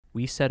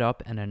We set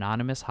up an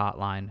anonymous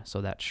hotline so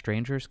that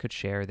strangers could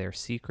share their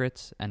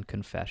secrets and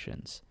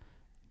confessions.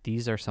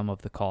 These are some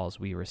of the calls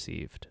we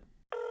received.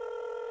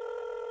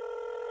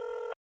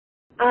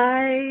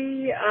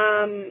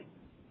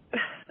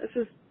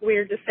 This is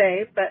weird to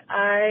say, but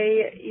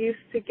I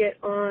used to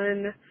get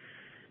on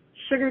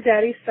sugar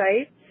daddy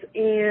sites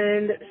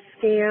and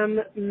scam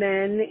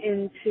men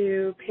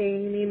into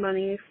paying me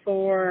money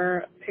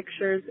for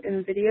pictures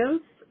and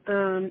videos.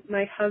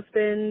 My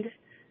husband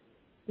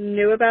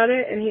knew about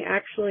it, and he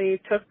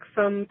actually took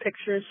some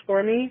pictures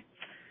for me.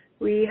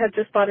 We had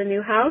just bought a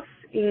new house,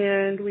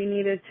 and we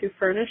needed to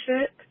furnish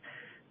it.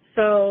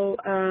 So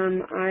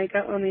I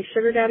got on these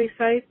sugar daddy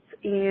sites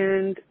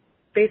and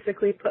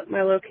basically put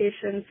my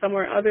location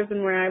somewhere other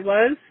than where I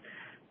was,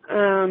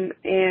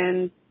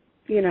 and,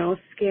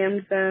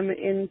 scammed them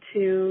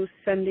into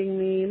sending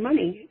me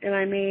money. And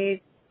I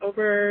made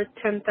over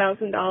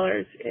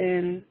 $10,000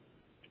 in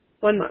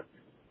 1 month.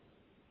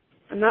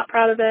 I'm not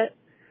proud of it,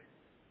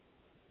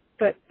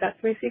 but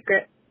that's my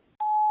secret.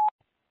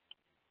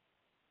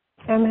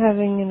 I'm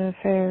having an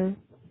affair,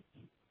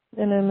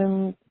 and I'm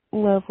in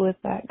love with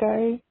that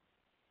guy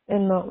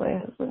and not my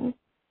husband.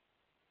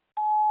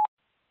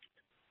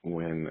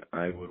 When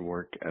I would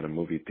work at a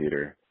movie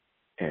theater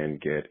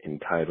and get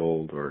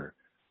entitled or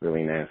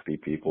really nasty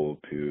people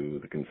to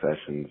the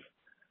concessions,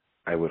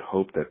 I would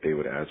hope that they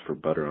would ask for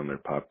butter on their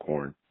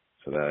popcorn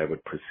so that I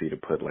would proceed to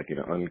put an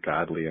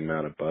ungodly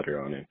amount of butter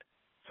on it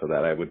so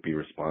that I would be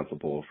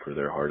responsible for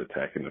their heart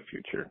attack in the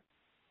future.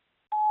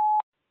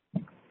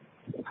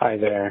 Hi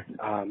there.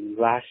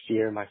 Last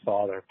year my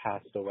father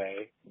passed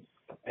away,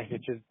 and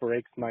it just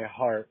breaks my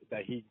heart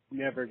that he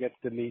never gets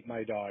to meet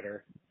my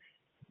daughter.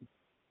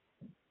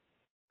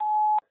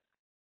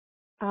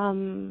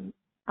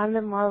 I'm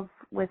in love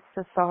with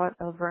the thought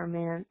of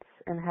romance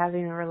and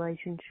having a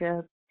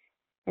relationship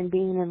and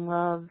being in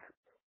love,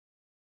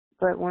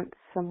 but once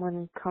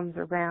someone comes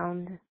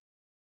around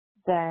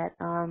that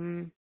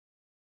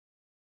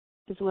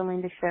is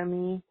willing to show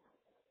me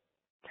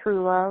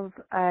true love,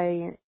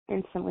 I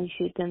instantly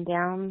shoot them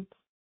down,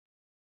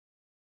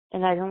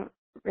 and I don't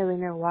really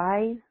know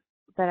why,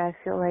 but I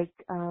feel like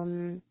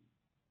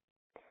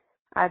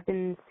I've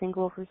been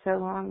single for so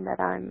long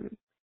that I'm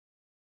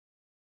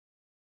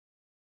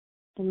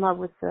in love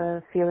with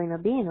the feeling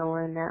of being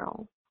alone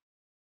now.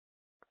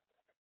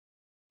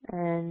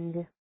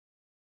 And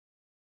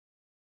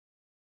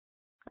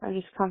I'm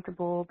just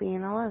comfortable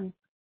being alone.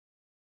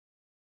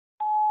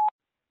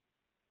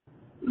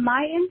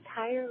 My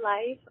entire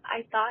life,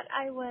 I thought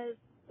I was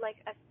like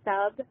a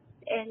sub,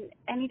 and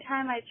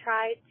anytime I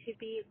tried to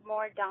be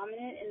more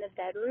dominant in the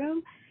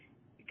bedroom,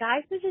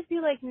 guys would just be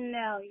like,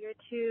 no, you're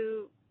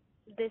too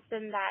this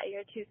and that,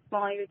 you're too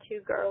small, you're too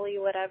girly,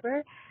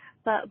 whatever.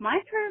 But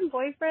my current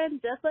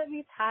boyfriend just let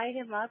me tie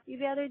him up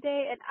the other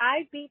day, and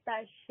I beat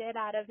that shit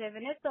out of him,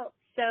 and it felt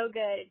so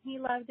good. He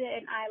loved it,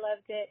 and I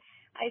loved it.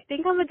 I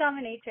think I'm a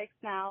dominatrix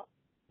now.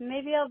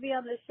 Maybe I'll be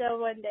on the show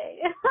one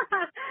day.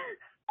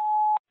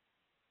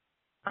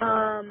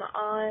 On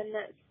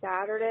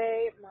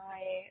Saturday,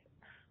 my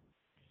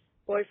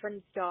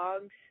boyfriend's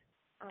dogs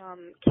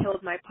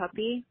killed my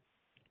puppy.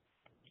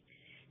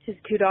 His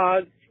two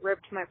dogs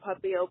ripped my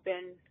puppy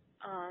open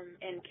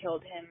and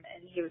killed him,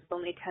 and he was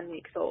only 10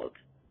 weeks old.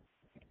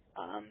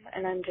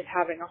 And I'm just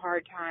having a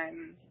hard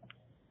time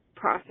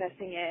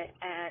processing it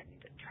and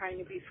trying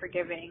to be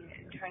forgiving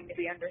and trying to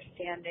be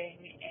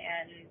understanding.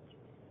 And,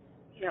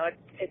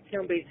 it's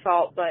nobody's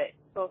fault, but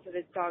both of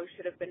his dogs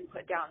should have been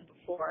put down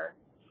before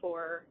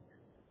for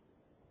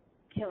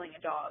killing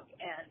a dog.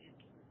 And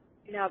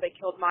now they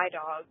killed my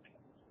dog,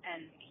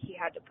 and he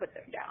had to put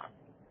them down.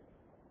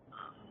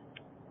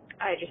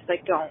 I just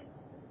don't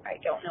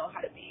know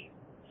how to be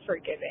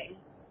forgiving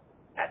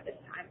at this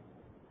time.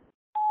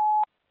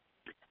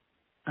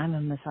 I'm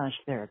a massage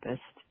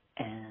therapist,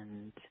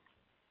 and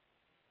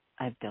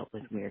I've dealt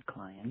with weird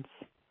clients,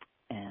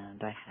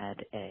 and I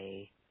had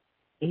a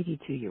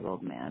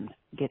 82-year-old man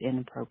get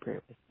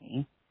inappropriate with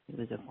me. He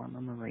was a former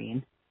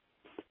Marine,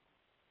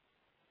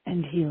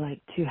 and he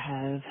liked to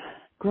have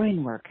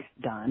groin work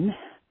done,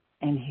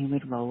 and he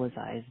would roll his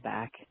eyes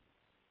back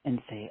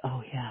and say,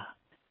 oh yeah,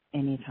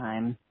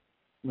 anytime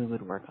we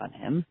would work on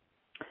him.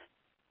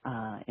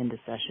 In the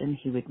session,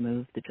 he would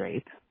move the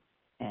drape,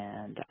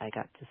 and I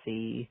got to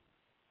see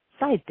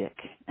side dick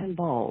and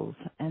balls,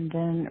 and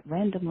then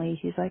randomly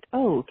he's like,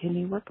 oh, can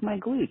you work my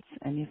glutes?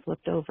 And he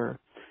flipped over,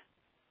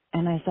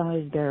 and I saw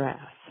his bare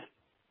ass.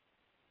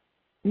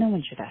 No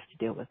one should have to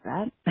deal with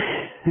that.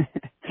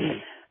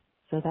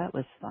 So that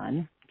was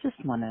fun.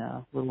 Just want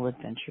a little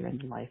adventure in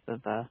the life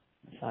of a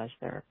massage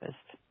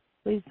therapist.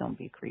 Please don't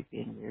be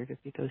creepy and weird if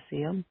you go see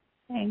him.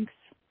 Thanks.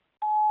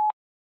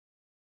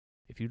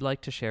 If you'd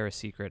like to share a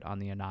secret on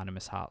the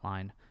anonymous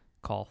hotline,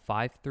 call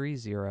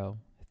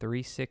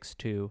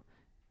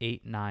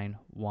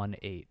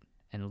 530-362-8918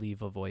 and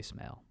leave a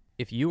voicemail.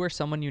 If you or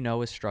someone you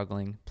know is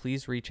struggling,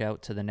 please reach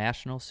out to the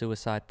National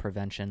Suicide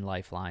Prevention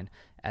Lifeline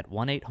at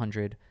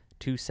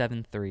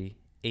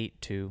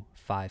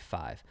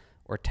 1-800-273-8255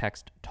 or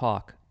text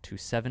TALK to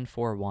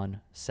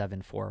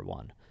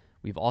 741-741.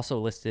 We've also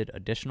listed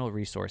additional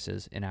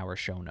resources in our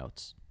show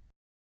notes.